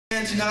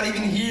amen, to not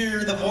even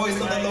hear the voice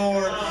of the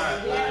Lord.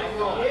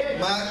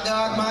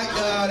 My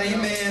God,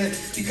 amen.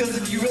 Because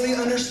if you really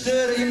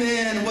understood,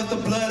 amen, what the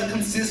blood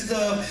consists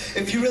of,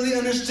 if you really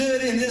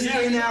understood in this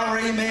day and hour,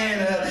 amen,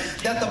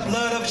 that the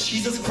blood of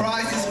Jesus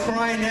Christ is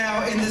crying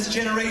out in this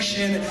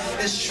generation,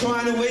 is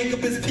trying to wake up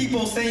his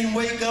people, saying,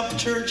 wake up,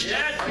 church.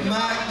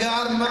 My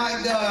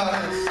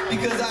God,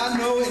 because I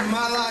know in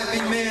my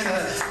life, amen,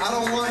 I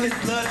don't want his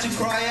blood to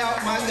cry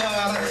out, my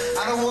God.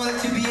 I don't want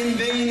it to be in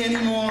vain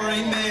anymore,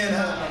 amen.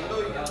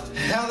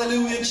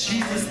 Hallelujah,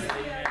 Jesus.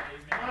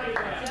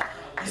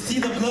 You see,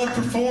 the blood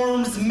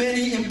performs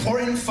many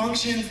important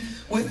functions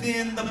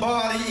within the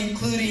body,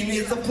 including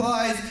it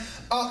supplies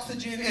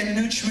oxygen and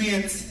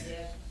nutrients.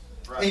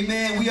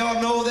 Amen. We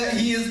all know that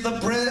he is the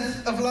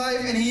breath of life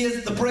and he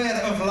is the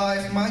bread of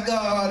life. My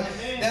God,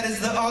 that is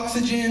the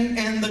oxygen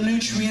and the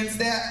nutrients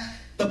that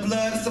the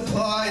blood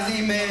supplies.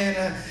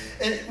 Amen.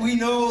 We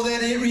know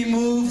that it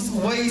removes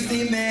waste,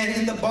 amen,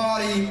 in the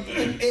body.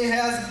 It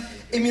has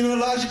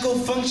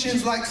immunological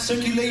functions like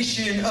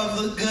circulation of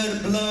the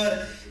good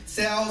blood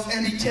cells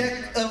and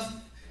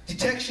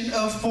detection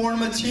of foreign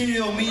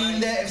material, meaning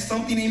that if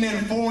something,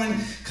 amen, foreign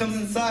comes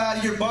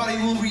inside, your body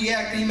will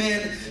react,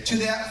 amen, to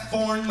that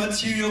foreign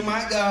material.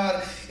 My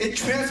God, it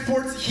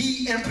transports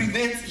heat and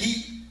prevents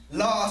heat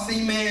loss,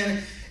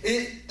 amen.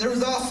 There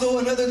was also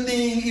another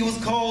thing, it was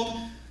called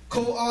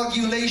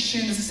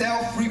coagulation,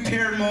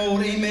 self-repair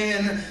mode,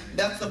 amen.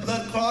 That's the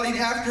blood clotting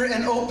after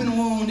an open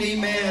wound,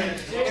 amen.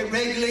 It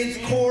regulates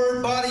core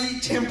body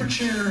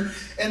temperature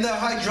and the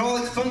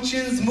hydraulic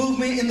functions,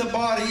 movement in the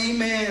body,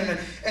 amen.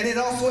 And it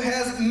also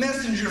has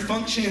messenger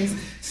functions,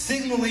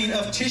 signaling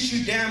of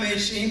tissue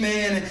damage,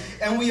 amen.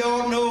 And we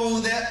all know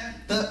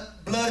that the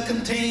blood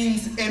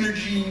contains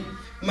energy,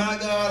 my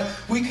God.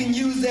 We can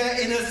use that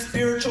in a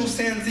spiritual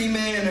sense,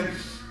 amen.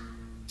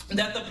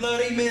 That the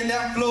blood, amen,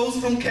 that flows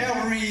from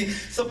Calvary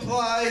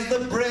supplies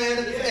the bread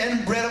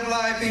and bread of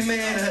life,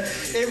 amen.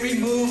 It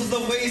removes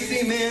the waste,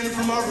 amen,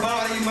 from our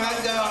body, my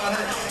God.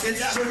 It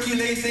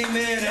circulates,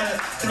 amen,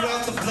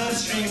 throughout the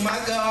bloodstream,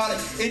 my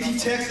God. It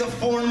detects the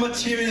foreign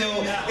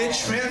material. It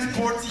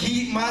transports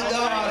heat, my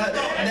God.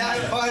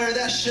 That fire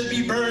that should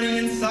be burning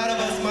inside of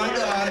us, my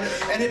God.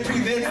 And it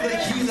prevents the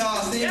heat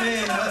loss,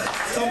 amen.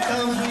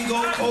 Sometimes we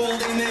go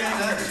cold,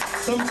 amen.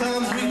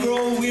 Sometimes we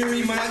grow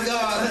weary, my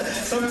God.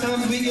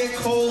 Sometimes we get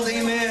cold,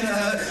 amen.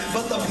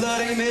 But the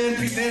blood, amen,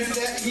 prevents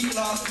that heat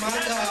loss, my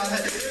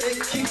God.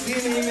 It kicks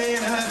in,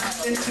 amen,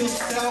 into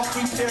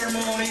self-repair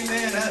mode,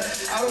 amen.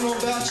 I don't know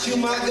about you,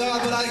 my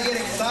God, but I get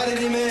excited,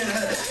 amen,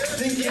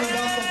 thinking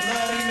about the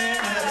blood, amen.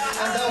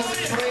 As I was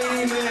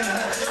praying, amen,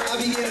 I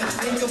began to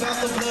think about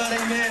the blood,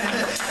 amen.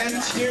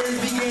 And tears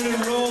began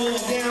to roll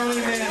down,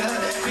 amen.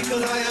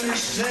 Because I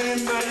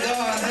understand, my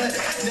God,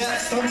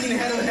 that something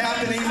had to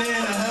happen,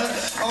 amen.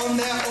 On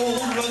that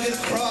old rugged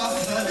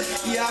cross,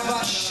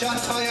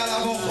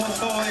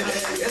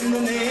 in the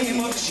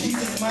name of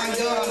Jesus, my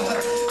God.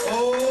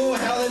 Oh,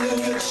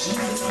 hallelujah,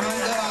 Jesus, my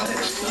God.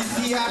 You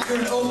see, after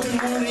an open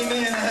wound,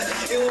 amen,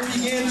 it will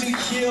begin to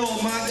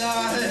heal, my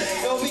God.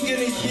 It will begin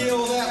to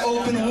heal that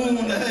open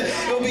wound.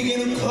 It will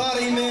begin to clot,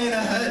 amen.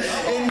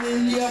 In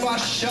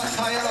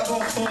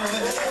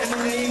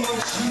the name of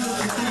Jesus,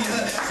 you see,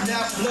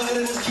 that blood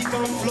will keep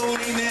on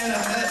flowing, amen.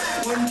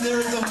 When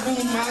there's a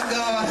wound, my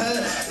God,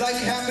 like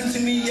happened to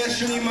me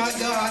yesterday, my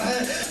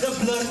God, the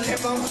blood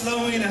kept on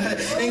flowing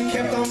and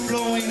kept on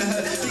flowing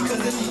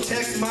because it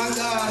detects, my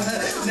God,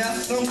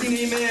 that something,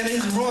 amen,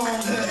 is wrong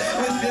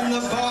within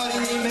the body,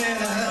 amen.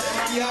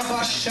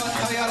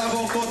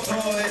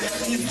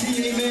 You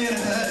see, amen,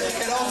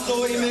 it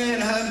also, amen,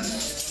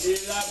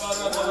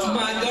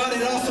 my God,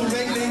 it also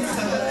regulates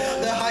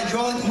the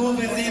hydraulic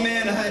movements,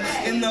 amen,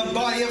 in the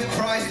body of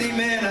Christ,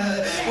 amen.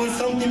 When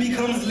something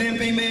becomes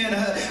limp, amen,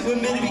 when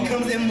it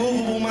becomes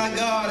immovable, my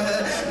God,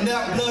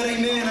 that blood,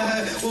 amen,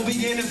 will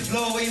begin to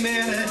flow,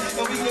 amen. It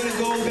will begin to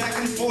go back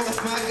and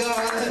forth, my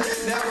God.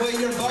 That way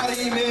your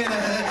body, amen,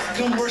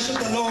 can worship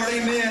the Lord,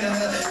 amen.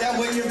 That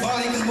way your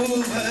body can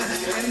move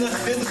in the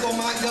physical,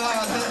 my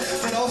God.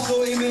 But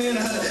also, amen,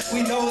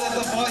 we know that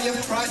the body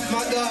of Christ,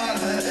 my God,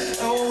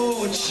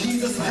 oh,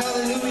 Jesus,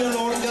 hallelujah,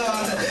 Lord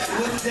God,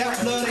 with that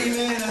blood,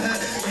 amen,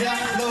 that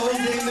flows,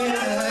 amen,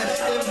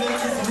 it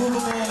makes us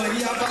movable.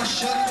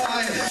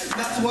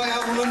 That's why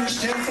I don't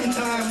understand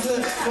sometimes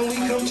when we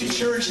come to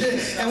church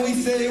and we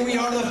say we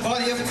are the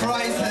body of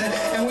Christ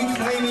and we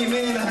claim,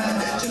 amen,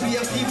 to be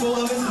a people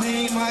of his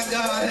name, my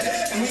God,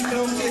 and we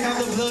come to have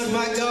the blood,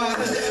 my God,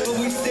 but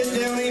we sit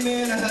down,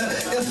 amen,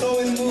 it's so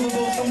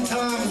immovable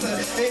sometimes,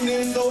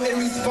 amen, so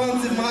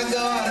irresponsive, my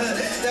God,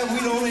 that we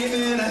don't,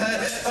 amen,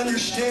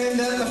 understand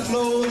that the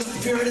flow of the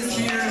Spirit is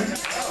here.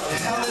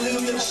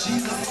 Hallelujah,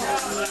 Jesus.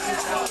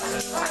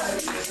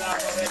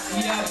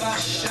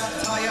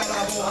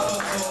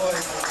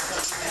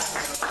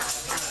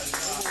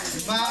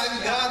 My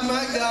God,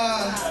 my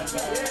God.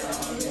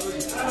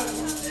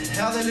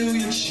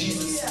 Hallelujah,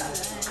 Jesus.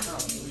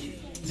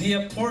 The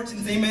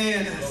importance,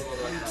 amen,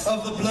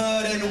 of the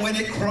blood, and when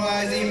it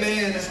cries,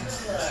 amen,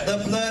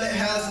 the blood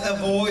has a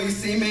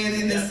voice, amen,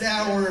 in this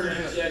hour.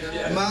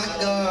 My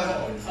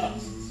God.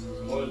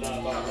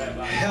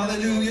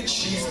 Hallelujah,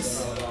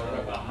 Jesus.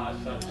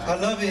 I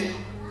love it.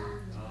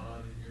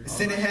 It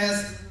said it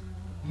has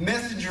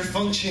messenger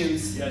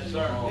functions. Yes,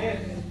 sir.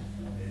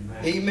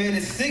 Amen.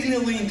 It's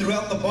signaling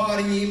throughout the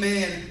body,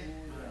 amen,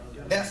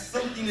 that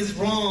something is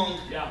wrong.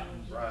 Yeah.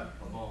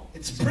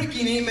 It's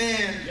pricking,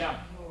 amen, Yeah.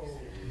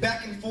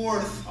 back and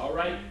forth. All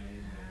right.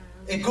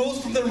 It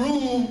goes from the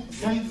room,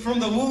 from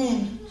the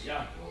wound,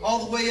 Yeah.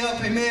 all the way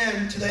up,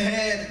 amen, to the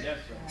head. Yes,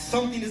 sir.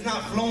 Something is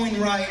not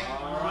flowing right.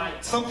 All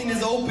right. Something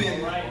is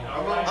open. All right.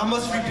 All right. I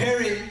must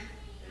repair it.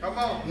 Come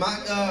on. My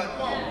God.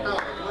 Come on.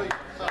 Hallelujah.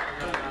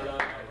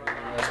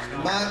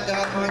 My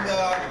God, my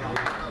God.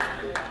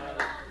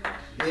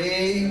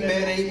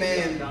 Amen,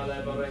 amen.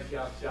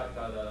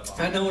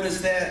 I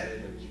noticed that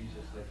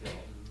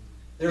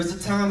there was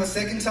a time, the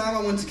second time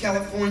I went to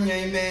California,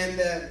 amen,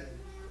 that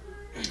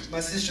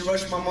my sister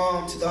rushed my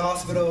mom to the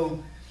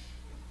hospital,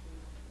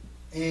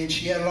 and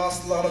she had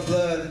lost a lot of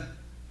blood.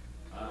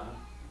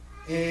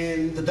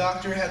 And the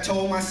doctor had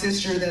told my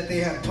sister that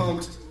they had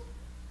pumped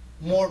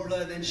more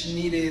blood than she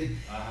needed.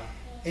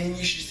 And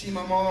you should see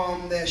my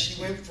mom, that she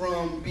went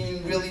from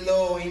being really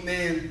low,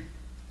 amen,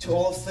 to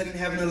all of a sudden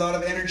having a lot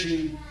of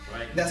energy.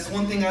 Right. That's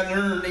one thing I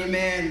learned,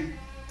 amen.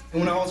 And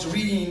when I was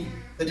reading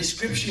the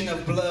description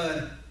of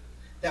blood,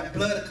 that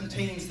blood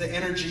contains the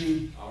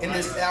energy in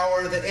this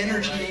hour, the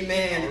energy,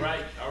 amen,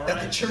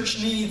 that the church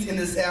needs in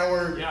this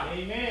hour. Yeah.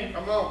 Amen.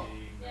 Come on.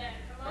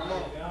 Come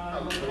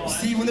on. You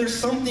see, when there's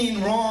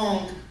something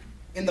wrong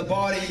in the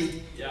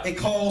body, it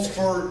calls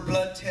for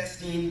blood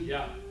testing.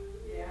 Yeah.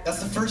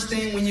 That's the first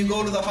thing when you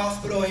go to the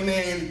hospital,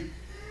 amen.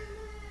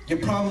 You're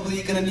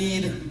probably going to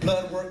need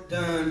blood work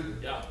done.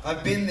 Yeah.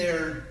 I've been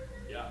there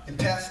and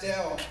passed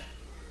out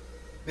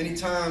many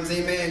times,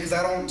 amen, because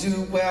I don't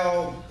do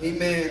well,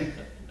 amen,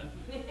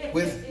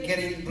 with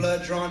getting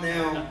blood drawn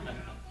out.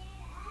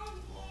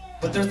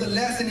 But there's a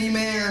lesson,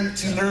 amen,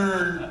 to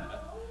learn.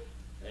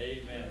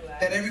 Amen.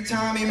 That every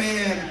time,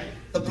 amen,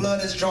 the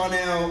blood is drawn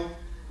out,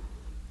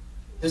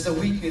 there's a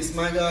weakness,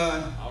 my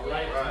God, All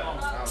right. Right. Come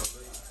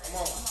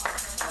on.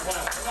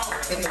 Come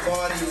on. in the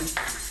body.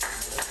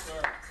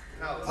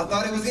 I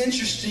thought it was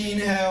interesting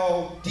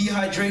how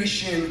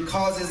dehydration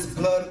causes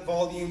blood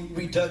volume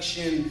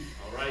reduction.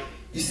 All right.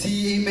 You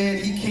see,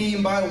 amen, he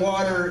came by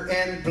water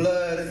and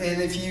blood.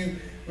 And if you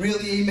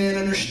really, amen,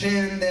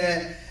 understand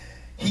that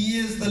he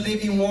is the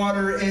living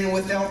water, and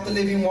without the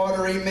living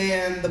water,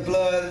 amen, the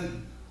blood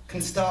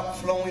can stop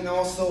flowing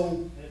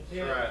also.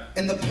 Right.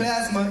 And the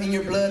plasma in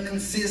your blood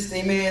consists,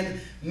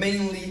 amen,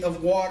 mainly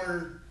of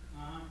water.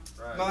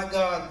 Right. My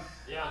God.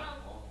 Yeah.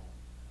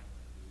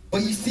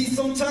 But you see,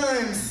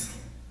 sometimes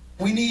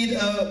we need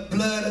a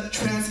blood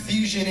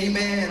transfusion, All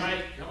amen.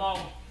 right. Come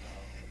on.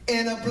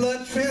 And a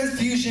blood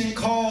transfusion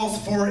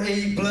calls for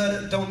a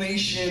blood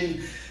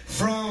donation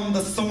from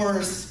the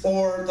source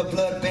or the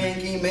blood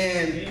bank,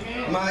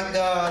 amen. My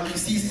God, you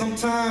see,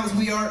 sometimes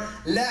we are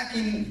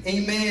lacking,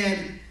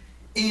 amen,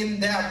 in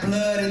that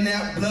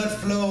blood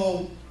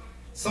flow.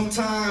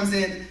 Sometimes,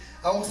 and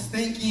I was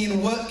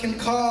thinking, what can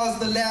cause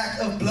the lack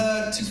of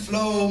blood to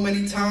flow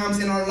many times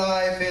in our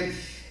life?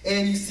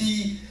 And you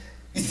see,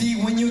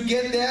 when you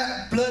get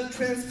that blood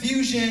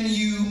transfusion,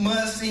 you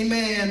must,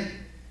 amen,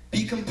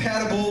 be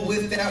compatible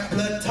with that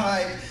blood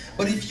type.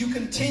 But if you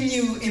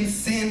continue in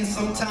sin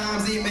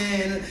sometimes,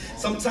 amen,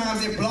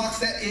 sometimes it blocks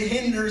that, it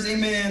hinders,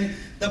 amen,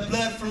 the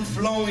blood from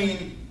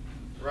flowing.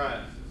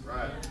 Right.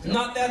 Right.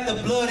 Not that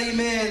the blood,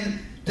 amen,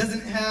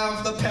 doesn't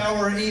have the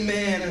power,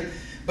 amen,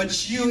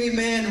 but you,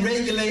 amen,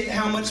 regulate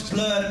how much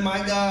blood,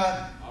 my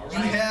God, you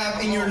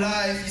have in your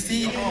life. You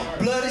see,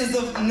 blood is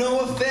of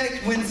no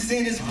effect when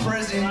sin is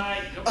present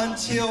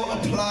until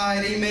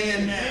applied,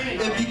 amen.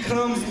 It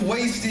becomes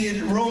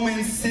wasted.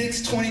 Romans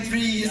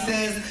 6:23, it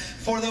says,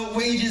 for the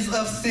wages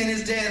of sin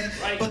is death,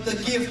 but the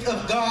gift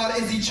of God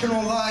is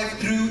eternal life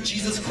through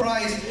Jesus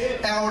Christ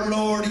our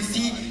Lord. You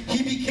see,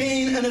 he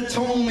became an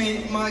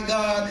atonement, my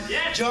God.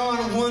 John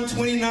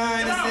 1:29,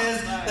 it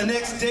says, the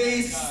next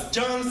day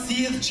John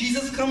seeth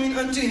Jesus coming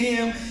unto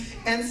him,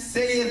 and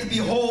saith,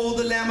 behold,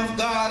 the Lamb of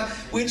God,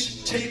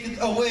 which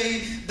taketh away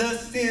the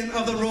sin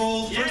of the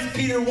world. 1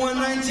 Peter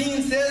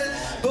 1:19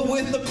 says, but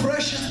with the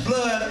precious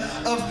blood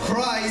of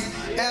Christ,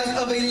 as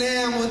of a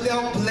lamb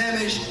without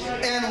blemish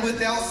and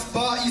without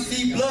spot. You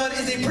see, blood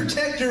is a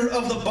protector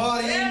of the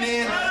body,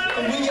 amen.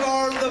 We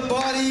are the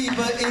body,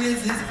 but it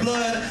is his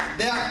blood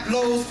that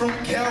flows from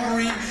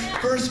Calvary.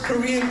 1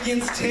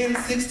 Corinthians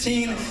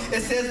 10:16,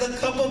 it says, the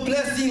cup of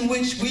blessing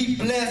which we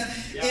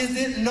bless, is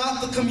it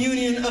not the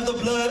communion of the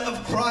blood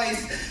of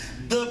Christ?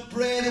 The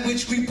bread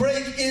which we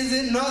break, is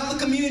it not the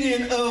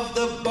communion of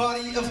the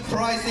body of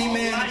Christ?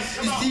 Amen.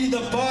 You see,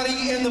 the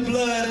body and the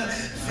blood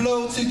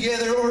flow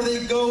together, or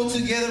they go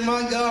together,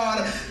 my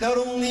God. Not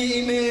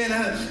only,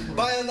 amen,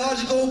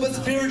 biological, but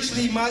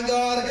spiritually, my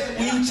God.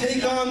 When you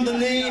take on the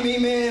name,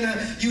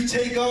 amen, you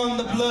take on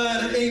the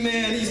blood,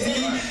 amen. You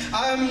see,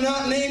 I I'm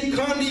not named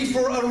Conde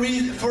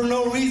for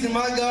no reason,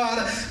 my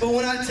God. But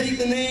when I take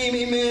the name,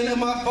 amen, of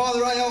my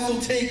Father, I also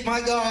take, my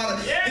God,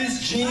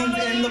 his genes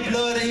and the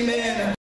blood, amen.